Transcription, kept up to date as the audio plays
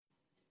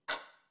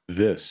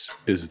This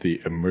is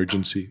the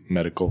Emergency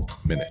Medical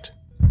Minute,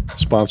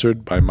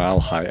 sponsored by Mile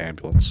High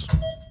Ambulance.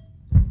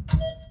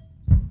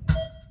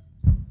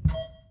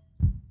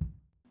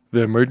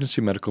 The Emergency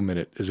Medical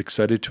Minute is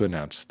excited to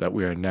announce that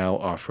we are now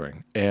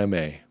offering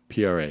AMA,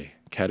 PRA,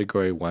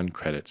 Category 1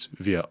 credits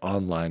via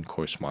online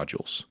course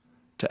modules.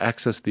 To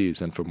access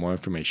these and for more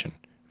information,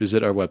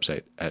 visit our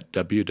website at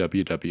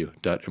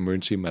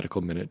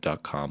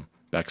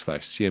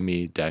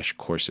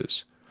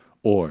www.emergencymedicalminute.com/CME-courses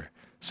or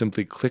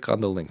simply click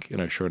on the link in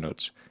our show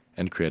notes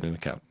and create an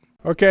account.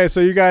 Okay, so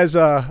you guys,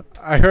 I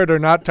heard, are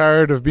not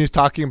tired of me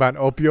talking about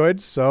opioids,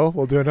 so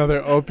we'll do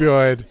another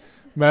opioid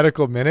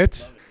medical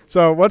minute.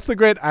 So what's the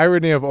great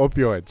irony of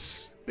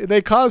opioids?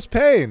 They cause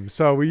pain.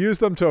 So we use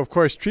them to, of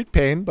course, treat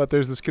pain, but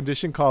there's this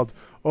condition called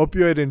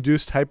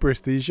opioid-induced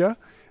hyperesthesia.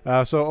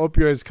 So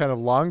opioids kind of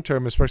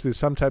long-term, especially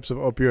some types of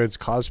opioids,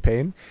 cause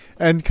pain.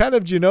 And kind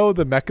of, do you know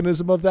the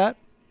mechanism of that?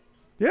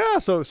 Yeah,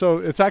 so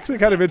it's actually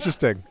kind of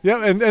interesting.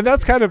 Yeah, and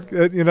that's kind of,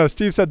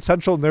 Steve said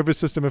central nervous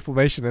system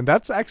inflammation, and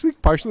that's actually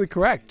partially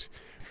correct.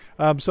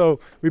 So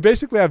we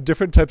basically have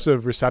different types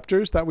of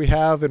receptors that we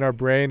have in our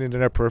brain and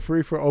in our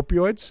periphery for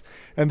opioids.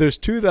 And there's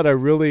two that are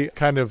really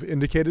kind of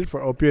indicated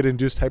for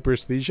opioid-induced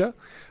hyperesthesia.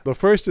 The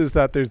first is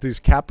that there's these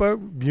kappa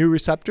mu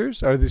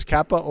receptors, or these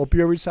kappa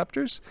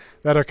opioreceptors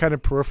that are kind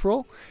of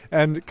peripheral.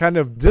 And kind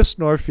of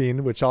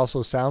dysnorphine, which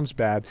also sounds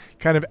bad,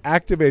 kind of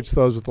activates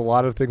those with a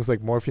lot of things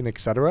like morphine,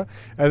 etc.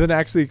 And then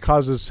actually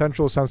causes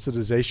central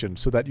sensitization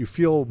so that you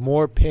feel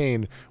more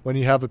pain when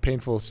you have a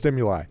painful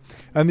stimuli.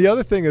 And the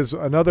other thing is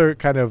another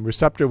kind of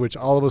receptor which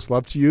all of us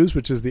love to use,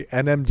 which is the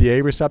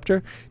NMDA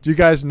receptor. Do you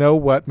guys know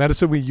what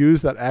medicine we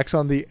use that acts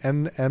on the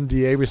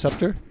NMDA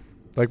receptor?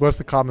 Like, what's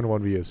the common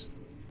one we use?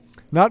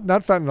 Not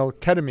fentanyl,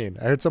 ketamine.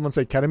 I heard someone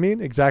say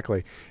ketamine.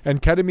 Exactly. And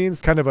ketamine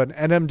is kind of an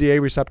NMDA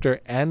receptor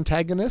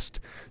antagonist.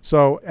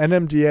 So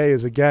NMDA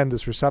is, again,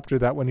 this receptor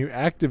that when you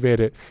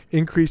activate it,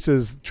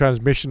 increases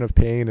transmission of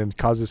pain and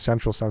causes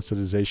central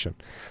sensitization.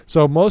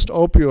 So most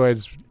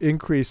opioids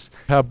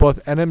have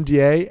both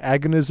NMDA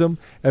agonism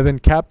and then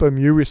kappa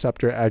mu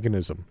receptor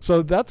agonism.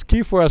 So that's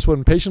key for us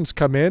when patients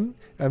come in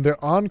and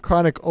they're on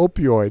chronic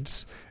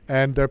opioids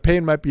and their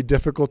pain might be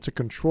difficult to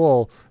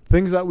control.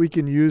 Things that we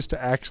can use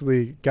to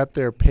actually get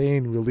their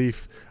pain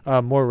relief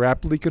more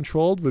rapidly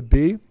controlled would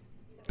be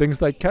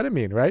things like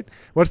ketamine, right?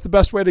 What's the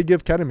best way to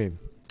give ketamine?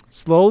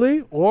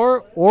 Slowly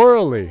or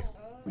orally?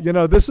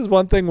 This is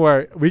one thing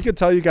where we could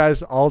tell you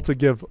guys all to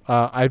give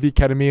IV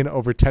ketamine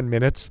over 10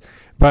 minutes,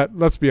 but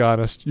let's be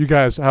honest, you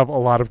guys have a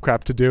lot of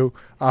crap to do.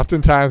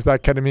 Oftentimes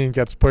that ketamine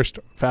gets pushed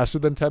faster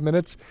than 10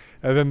 minutes,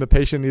 and then the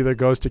patient either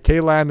goes to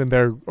K-land and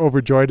they're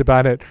overjoyed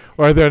about it,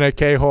 or they're in a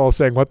K-hole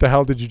saying, what the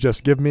hell did you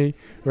just give me,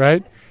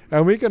 right?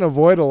 And we can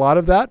avoid a lot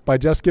of that by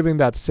just giving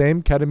that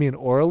same ketamine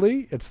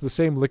orally. It's the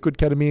same liquid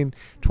ketamine,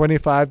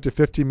 25 to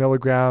 50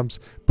 milligrams.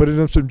 Put it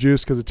in some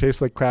juice because it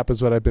tastes like crap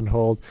is what I've been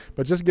told.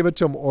 But just give it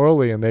to them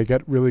orally and they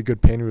get really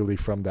good pain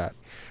relief from that.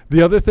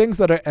 The other things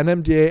that are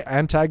NMDA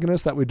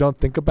antagonists that we don't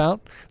think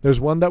about,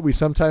 there's one that we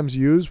sometimes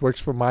use, works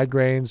for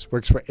migraines,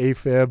 works for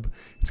AFib.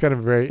 It's kind of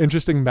a very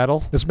interesting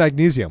metal. It's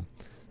magnesium.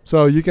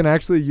 So you can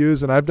actually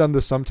use, and I've done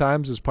this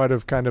sometimes as part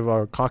of kind of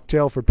a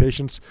cocktail for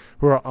patients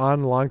who are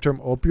on long-term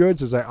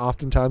opioids, is I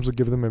oftentimes will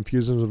give them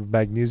infusions of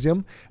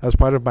magnesium as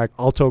part of my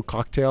Alto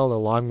cocktail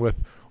along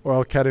with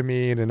oral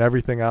ketamine and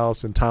everything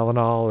else, and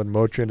Tylenol and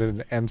Motrin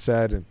and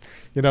NSAID, and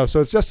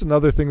so it's just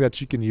another thing that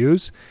you can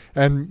use.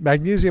 And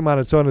magnesium on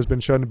its own has been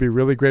shown to be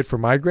really great for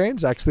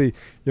migraines. Actually,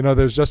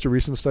 there's just a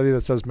recent study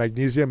that says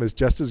magnesium is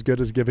just as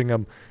good as giving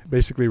them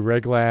basically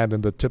Reglan,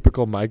 and the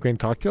typical migraine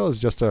cocktail is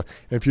just a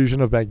infusion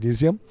of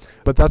magnesium.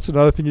 But that's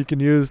another thing you can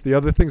use. The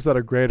other things that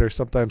are great are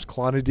sometimes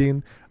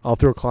clonidine. I'll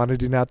throw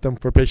clonidine at them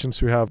for patients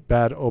who have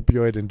bad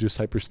opioid-induced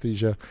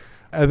hyperesthesia.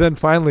 And then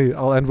finally,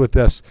 I'll end with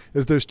this,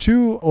 is there's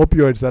two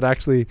opioids that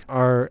actually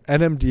are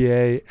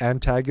NMDA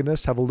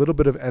antagonists, have a little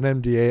bit of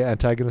NMDA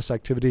antagonist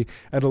activity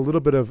and a little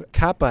bit of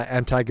kappa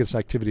antagonist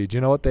activity. Do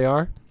you know what they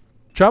are?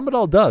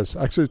 Tramadol does.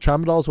 Actually,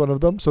 tramadol is one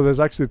of them. So there's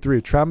actually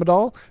three.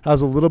 Tramadol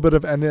has a little bit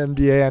of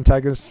NMDA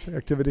antagonist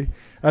activity.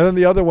 And then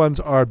the other ones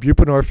are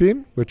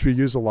buprenorphine, which we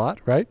use a lot,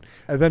 right?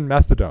 And then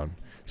methadone.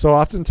 So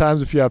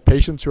oftentimes if you have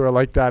patients who are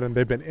like that and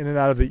they've been in and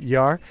out of the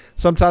ER,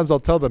 sometimes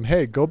I'll tell them,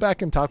 hey, go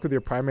back and talk with your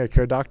primary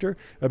care doctor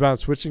about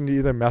switching to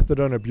either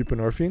methadone or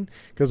buprenorphine,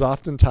 because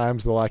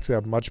oftentimes they'll actually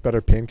have much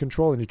better pain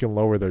control and you can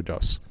lower their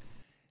dose.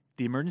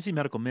 The Emergency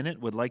Medical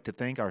Minute would like to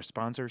thank our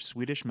sponsor,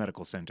 Swedish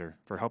Medical Center,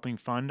 for helping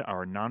fund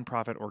our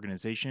nonprofit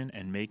organization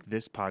and make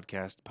this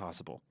podcast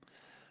possible.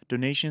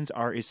 Donations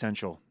are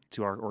essential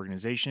to our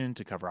organization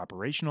to cover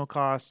operational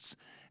costs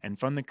and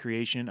fund the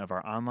creation of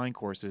our online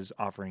courses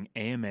offering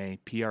AMA,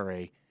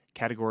 PRA,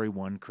 Category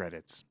 1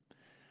 credits.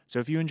 So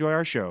if you enjoy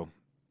our show,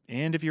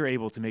 and if you're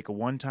able to make a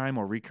one-time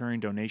or recurring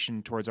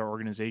donation towards our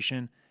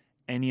organization,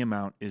 any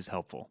amount is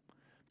helpful.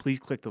 Please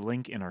click the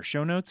link in our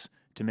show notes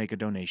to make a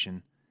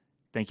donation.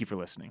 Thank you for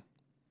listening.